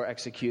that they were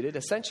executed.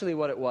 Essentially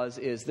what it was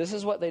is, this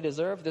is what they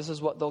deserve, this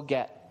is what they'll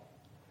get.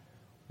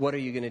 What are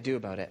you going to do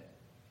about it?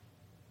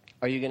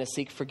 Are you going to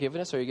seek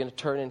forgiveness? Or are you going to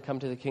turn and come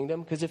to the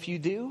kingdom? Because if you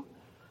do,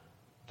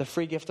 the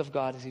free gift of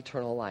God is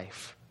eternal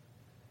life.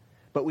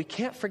 But we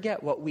can't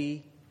forget what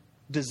we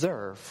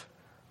deserve,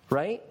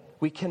 right?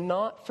 We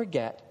cannot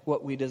forget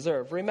what we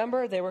deserve.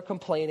 Remember, they were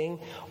complaining,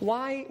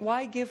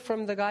 why give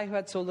from the guy who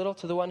had so little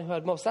to the one who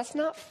had most? That's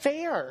not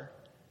fair.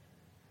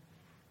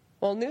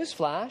 Well,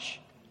 newsflash,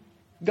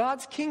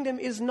 God's kingdom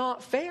is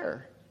not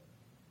fair.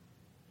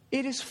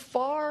 It is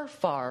far,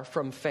 far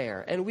from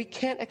fair, and we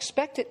can't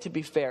expect it to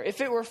be fair. If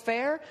it were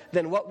fair,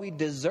 then what we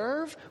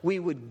deserve, we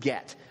would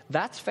get.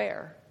 That's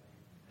fair.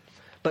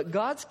 But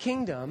God's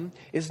kingdom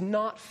is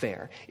not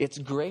fair. It's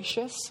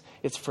gracious,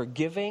 it's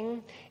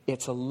forgiving,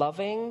 it's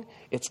loving,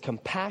 it's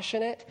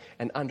compassionate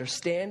and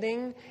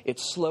understanding,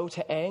 it's slow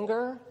to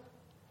anger.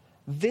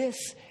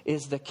 This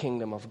is the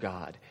kingdom of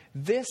God.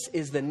 This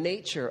is the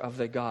nature of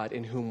the God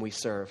in whom we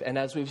serve. And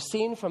as we've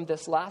seen from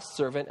this last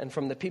servant and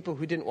from the people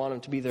who didn't want him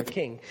to be their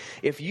king,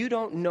 if you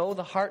don't know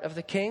the heart of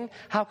the king,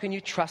 how can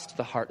you trust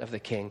the heart of the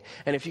king?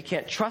 And if you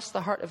can't trust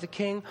the heart of the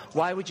king,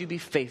 why would you be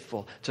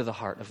faithful to the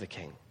heart of the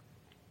king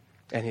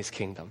and his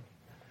kingdom?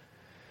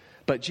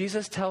 But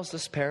Jesus tells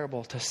this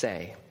parable to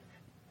say,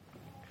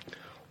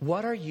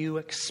 what are you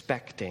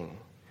expecting?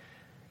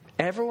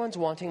 Everyone's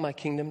wanting my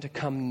kingdom to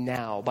come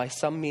now by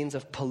some means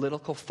of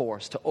political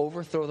force to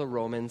overthrow the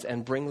Romans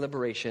and bring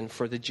liberation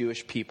for the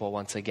Jewish people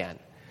once again.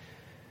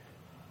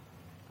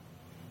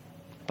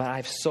 But I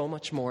have so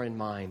much more in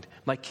mind.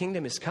 My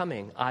kingdom is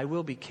coming. I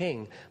will be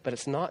king. But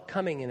it's not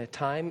coming in a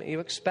time you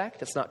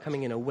expect. It's not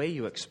coming in a way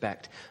you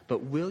expect.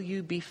 But will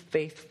you be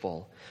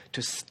faithful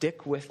to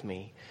stick with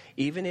me,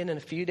 even in a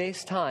few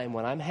days' time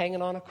when I'm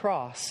hanging on a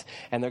cross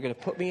and they're going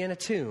to put me in a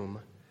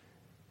tomb?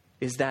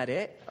 Is that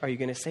it? Are you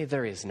going to say,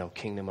 there is no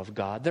kingdom of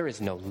God? There is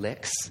no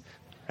licks,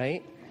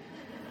 right?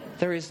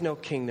 There is no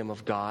kingdom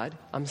of God.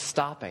 I'm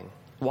stopping.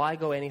 Why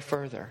go any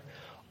further?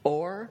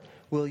 Or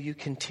will you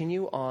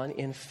continue on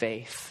in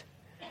faith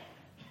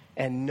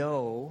and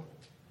know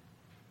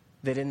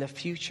that in the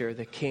future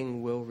the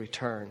king will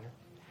return?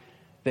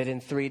 That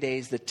in 3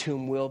 days the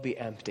tomb will be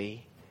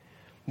empty?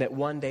 That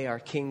one day our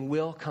king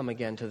will come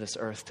again to this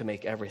earth to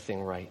make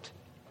everything right?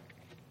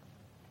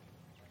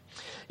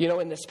 You know,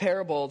 in this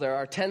parable, there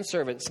are 10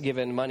 servants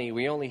given money.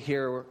 We only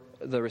hear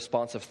the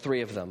response of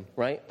 3 of them,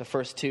 right? The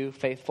first 2,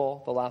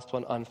 faithful. The last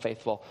one,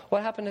 unfaithful.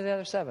 What happened to the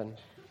other 7?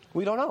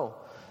 We don't know.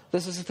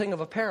 This is the thing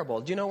of a parable.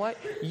 Do you know what?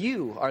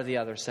 You are the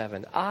other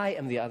 7. I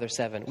am the other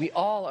 7. We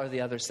all are the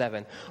other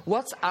 7.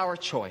 What's our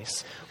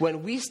choice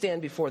when we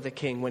stand before the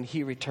king when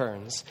he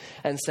returns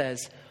and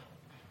says,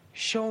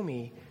 show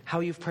me how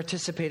you've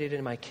participated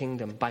in my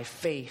kingdom by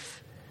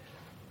faith?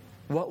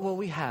 What will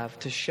we have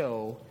to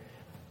show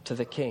to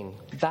the king?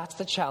 That's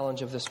the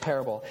challenge of this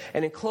parable.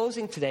 And in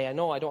closing today, I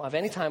know I don't have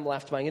any time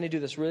left, but I'm going to do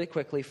this really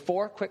quickly.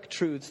 4 quick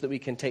truths that we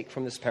can take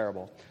from this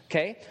parable.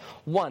 Okay?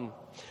 1,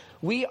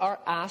 we are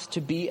asked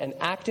to be an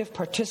active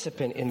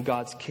participant in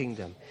God's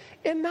kingdom.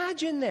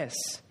 Imagine this.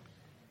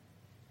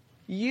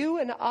 You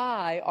and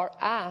I are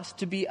asked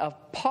to be a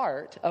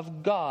part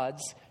of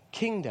God's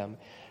kingdom.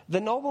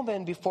 The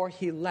nobleman, before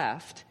he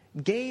left,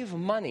 gave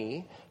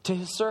money to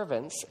his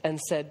servants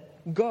and said,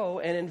 go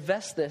and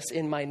invest this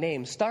in my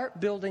name. Start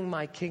building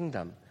my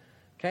kingdom.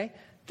 Okay?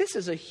 This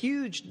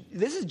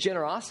is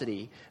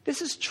generosity.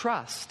 This is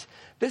trust.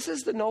 This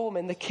is the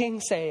nobleman, the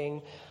king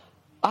saying,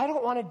 I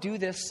don't want to do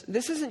this.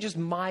 This isn't just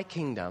my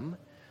kingdom.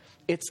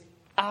 It's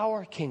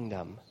our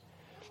kingdom.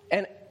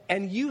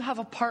 And you have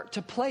a part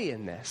to play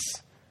in this,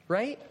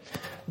 right?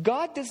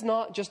 God does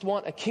not just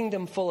want a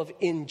kingdom full of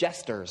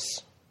ingesters.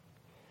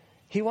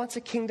 He wants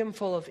a kingdom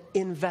full of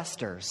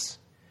investors.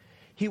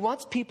 He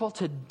wants people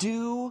to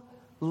do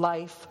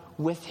life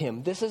with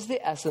him. This is the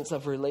essence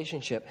of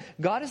relationship.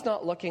 God is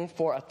not looking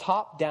for a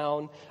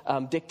top-down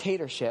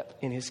dictatorship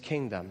in his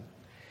kingdom.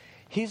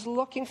 He's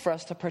looking for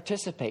us to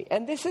participate.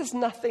 And this is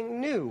nothing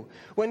new.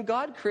 When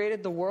God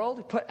created the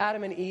world, put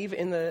Adam and Eve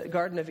in the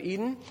Garden of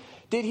Eden,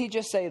 did he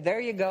just say, there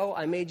you go,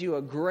 I made you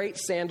a great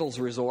sandals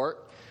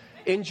resort.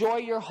 Enjoy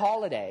your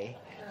holiday.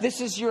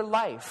 This is your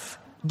life.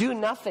 Do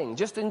nothing.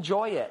 Just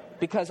enjoy it.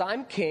 Because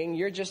I'm king,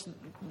 you're just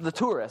the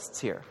tourists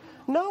here.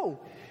 No.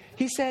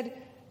 He said,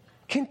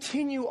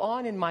 continue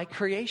on in my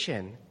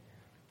creation.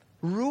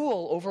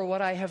 Rule over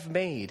what I have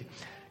made.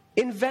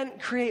 Invent,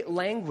 create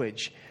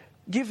language.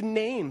 Give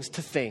names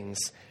to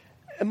things.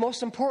 And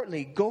most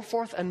importantly, go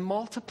forth and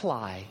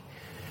multiply.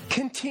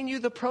 Continue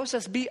the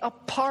process. Be a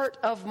part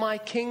of my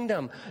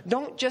kingdom.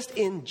 Don't just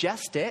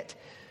ingest it.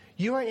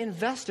 You're an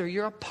investor.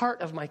 You're a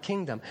part of my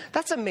kingdom.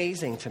 That's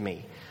amazing to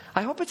me.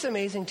 I hope it's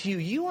amazing to you.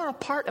 You are a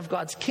part of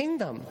God's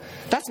kingdom.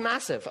 That's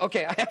massive.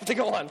 Okay, I have to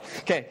go on.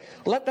 Okay,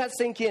 let that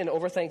sink in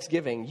over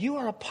Thanksgiving. You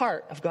are a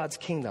part of God's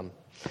kingdom.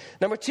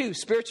 Number 2,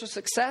 spiritual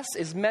success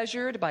is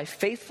measured by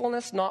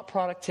faithfulness, not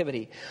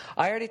productivity.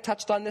 I already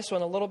touched on this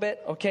one a little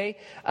bit, okay?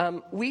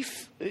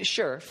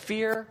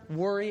 Fear,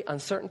 worry,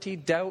 uncertainty,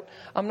 doubt.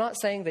 I'm not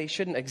saying they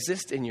shouldn't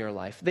exist in your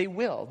life. They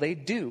will. They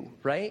do,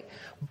 right?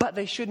 But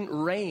they shouldn't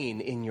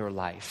reign in your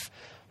life,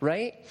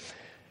 right?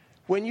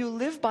 When you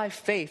live by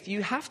faith,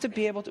 you have to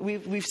be able to,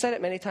 we've said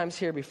it many times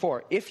here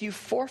before, if you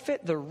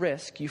forfeit the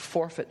risk, you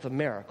forfeit the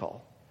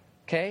miracle.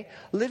 Okay?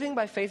 Living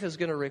by faith is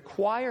going to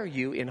require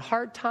you in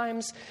hard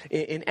times,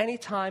 in any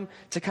time,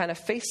 to kind of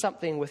face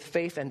something with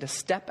faith and to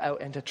step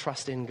out and to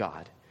trust in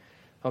God.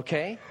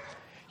 Okay?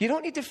 You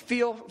don't need to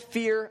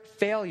fear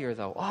failure,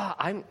 though.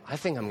 I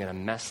think I'm going to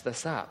mess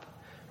this up.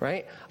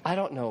 Right? I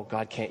don't know.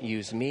 God can't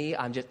use me.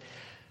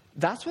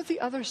 That's what the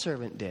other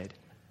servant did.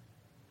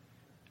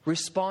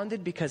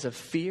 Responded because of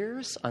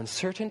fears,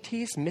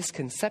 uncertainties,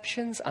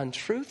 misconceptions,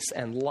 untruths,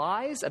 and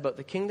lies about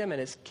the kingdom and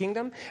his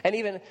kingdom, and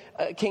even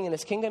king and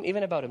his kingdom,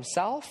 even about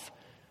himself.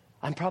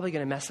 I'm probably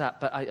going to mess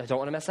up, but I don't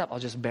want to mess up. I'll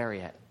just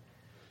bury it.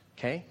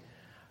 Okay?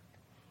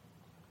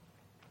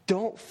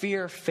 Don't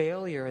fear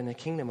failure in the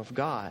kingdom of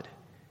God.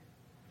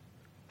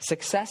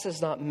 Success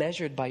is not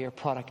measured by your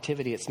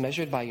productivity. It's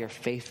measured by your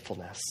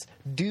faithfulness.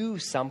 Do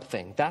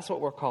something. That's what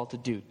we're called to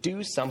do.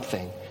 Do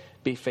something.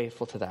 Be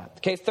faithful to that.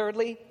 Okay,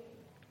 thirdly,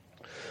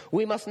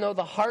 we must know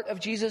the heart of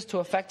Jesus to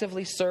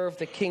effectively serve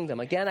the kingdom.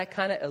 Again, I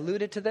kind of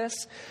alluded to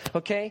this.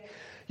 Okay,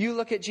 you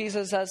look at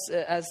Jesus as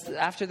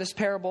after this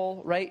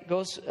parable, right?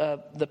 Goes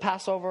the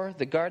Passover,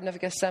 the Garden of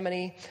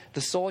Gethsemane.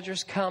 The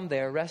soldiers come, they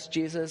arrest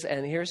Jesus,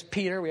 and here's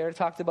Peter. We already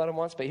talked about him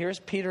once, but here's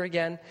Peter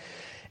again.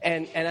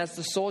 And as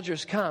the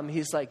soldiers come,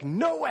 he's like,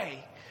 "No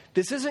way!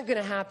 This isn't going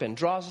to happen."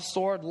 Draws a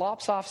sword,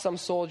 lops off some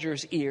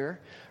soldier's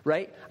ear,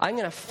 right? I'm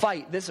going to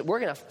fight this.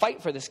 We're going to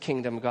fight for this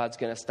kingdom God's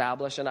going to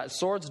establish, and that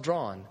sword's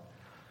drawn.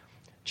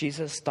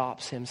 Jesus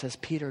stops him, says,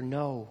 "Peter,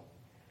 no,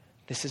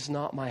 this is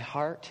not my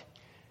heart.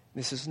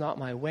 This is not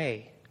my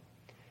way."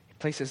 He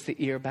places the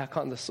ear back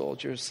on the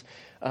soldier's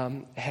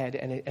head,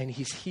 and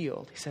he's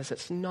healed. He says,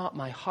 "It's not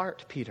my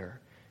heart, Peter.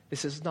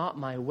 This is not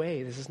my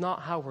way. This is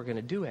not how we're going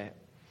to do it."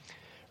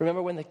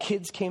 Remember when the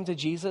kids came to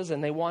Jesus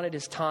and they wanted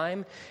his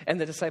time,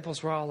 and the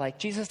disciples were all like,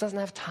 "Jesus doesn't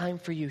have time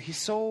for you. He's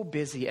so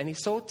busy and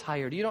he's so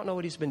tired. You don't know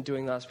what he's been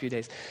doing the last few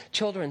days.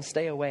 Children,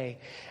 stay away."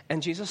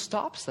 And Jesus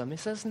stops them. He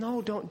says,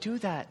 "No, don't do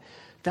that.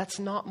 That's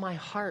not my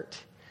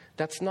heart.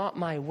 That's not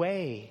my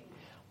way.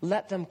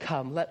 Let them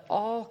come. Let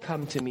all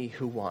come to me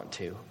who want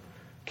to."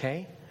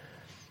 Okay?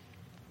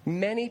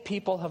 Many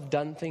people have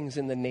done things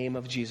in the name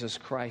of Jesus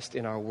Christ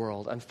in our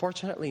world.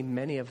 Unfortunately,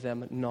 many of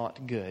them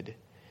not good,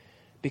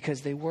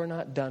 because they were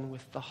not done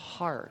with the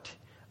heart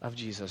of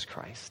Jesus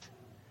Christ.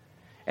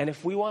 And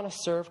if we want to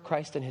serve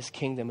Christ and his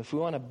kingdom, if we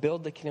want to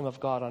build the kingdom of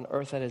God on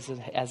earth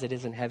as it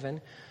is in heaven,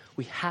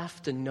 we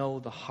have to know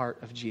the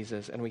heart of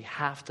Jesus, and we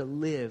have to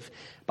live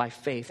by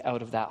faith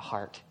out of that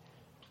heart.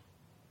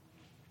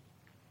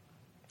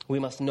 We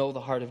must know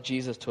the heart of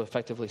Jesus to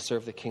effectively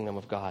serve the kingdom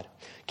of God.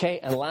 Okay,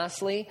 and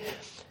lastly,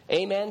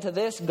 amen to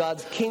this,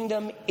 God's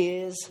kingdom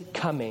is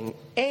coming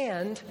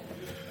and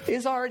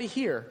is already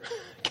here.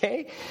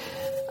 Okay?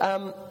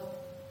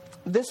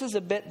 This is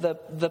a bit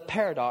the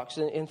paradox.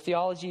 In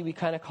theology, we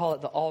kind of call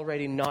it the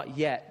already not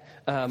yet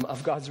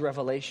of God's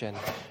revelation.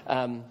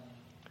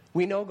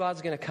 We know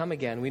God's going to come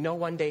again. We know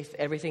one day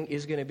everything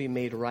is going to be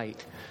made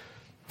right.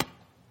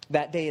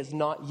 That day is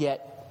not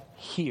yet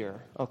here,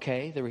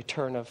 okay?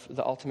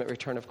 The ultimate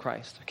return of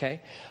Christ,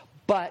 okay?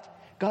 But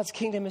God's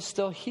kingdom is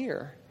still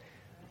here.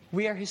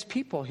 We are his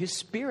people. His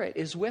Spirit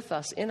is with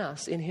us,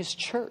 in his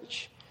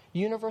church.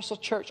 Universal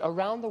church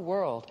around the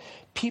world,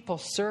 people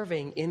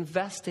serving,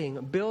 investing,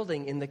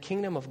 building in the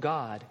kingdom of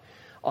God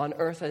on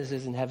earth as it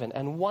is in heaven.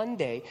 And one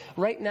day,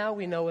 right now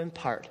we know in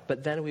part,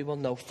 but then we will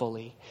know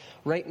fully.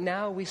 Right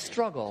now we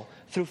struggle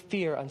through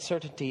fear,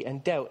 uncertainty,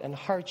 and doubt, and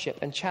hardship,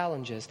 and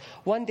challenges.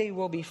 One day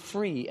we'll be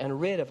free and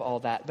rid of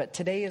all that, but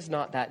today is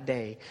not that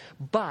day.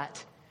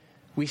 But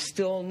we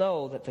still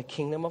know that the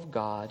kingdom of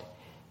God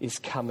is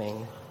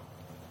coming.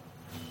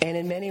 And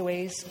in many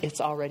ways, it's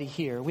already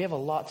here. We have a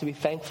lot to be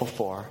thankful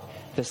for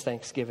this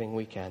Thanksgiving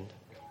weekend.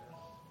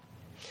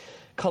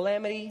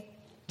 Calamity,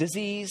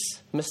 disease,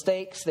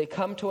 mistakes, they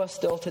come to us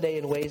still today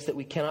in ways that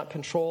we cannot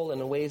control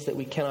and in ways that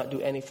we cannot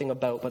do anything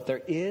about. But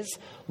there is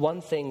one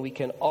thing we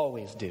can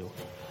always do.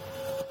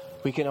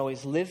 We can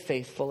always live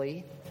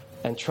faithfully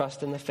and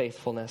trust in the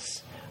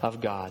faithfulness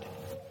of God.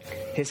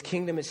 His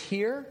kingdom is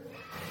here.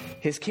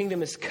 His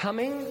kingdom is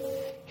coming.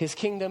 His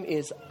kingdom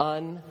is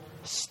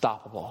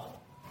unstoppable.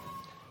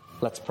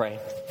 Let's pray.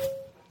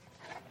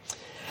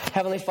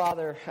 Heavenly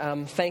Father,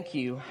 thank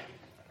you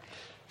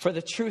for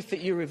the truth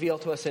that you reveal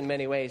to us in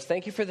many ways.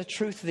 Thank you for the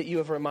truth that you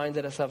have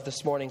reminded us of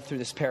this morning through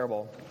this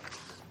parable.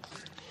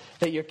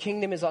 That your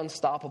kingdom is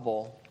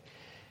unstoppable.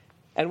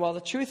 And while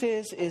the truth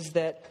is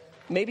that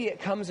maybe it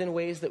comes in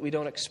ways that we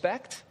don't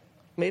expect.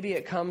 Maybe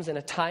it comes in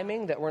a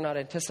timing that we're not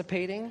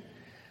anticipating.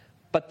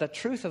 But the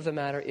truth of the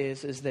matter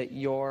is that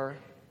your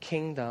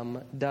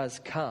kingdom does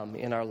come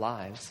in our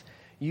lives.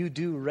 You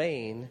do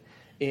reign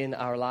in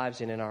our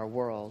lives and in our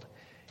world.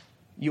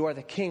 You are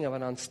the king of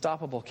an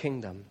unstoppable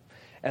kingdom,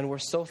 and we're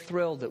so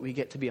thrilled that we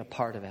get to be a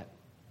part of it.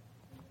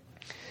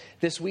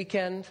 This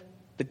weekend,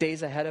 the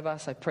days ahead of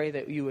us, I pray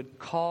that you would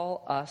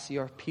call us,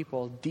 your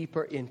people,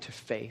 deeper into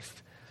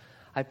faith.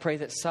 I pray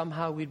that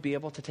somehow we'd be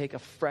able to take a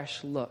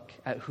fresh look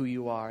at who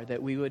you are,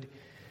 that we would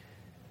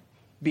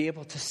be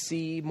able to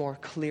see more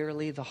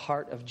clearly the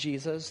heart of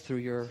Jesus through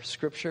your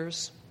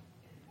scriptures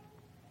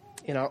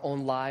in our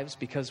own lives,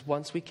 because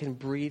once we can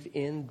breathe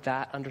in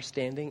that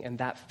understanding and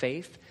that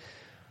faith,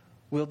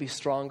 we'll be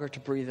stronger to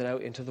breathe it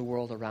out into the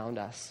world around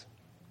us.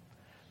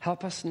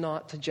 Help us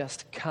not to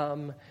just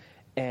come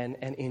and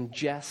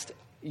ingest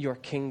your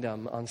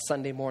kingdom on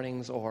Sunday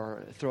mornings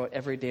or throughout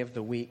every day of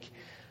the week.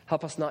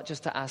 Help us not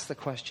just to ask the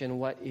question,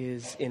 what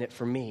is in it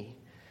for me?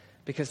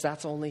 Because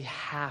that's only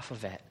half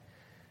of it.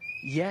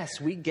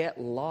 Yes, we get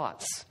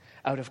lots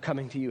out of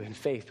coming to you in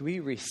faith.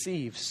 We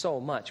receive so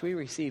much. We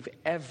receive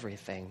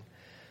everything.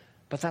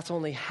 But that's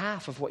only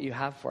half of what you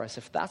have for us.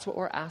 If that's what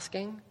we're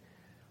asking,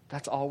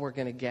 that's all we're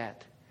going to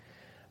get.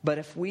 But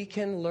if we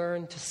can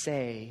learn to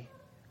say,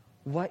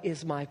 What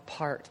is my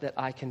part that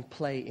I can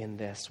play in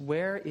this?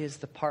 Where is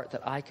the part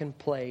that I can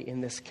play in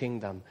this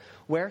kingdom?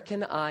 Where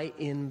can I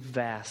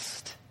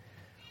invest?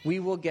 We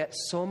will get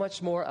so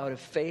much more out of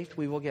faith.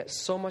 We will get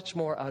so much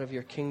more out of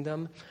your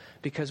kingdom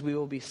because we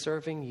will be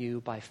serving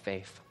you by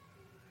faith.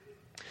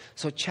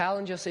 So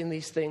challenge us in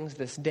these things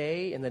this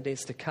day and the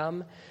days to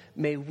come.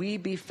 May we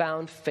be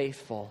found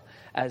faithful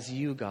as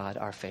you, God,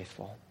 are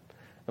faithful.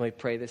 And we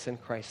pray this in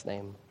Christ's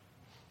name.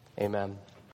 Amen.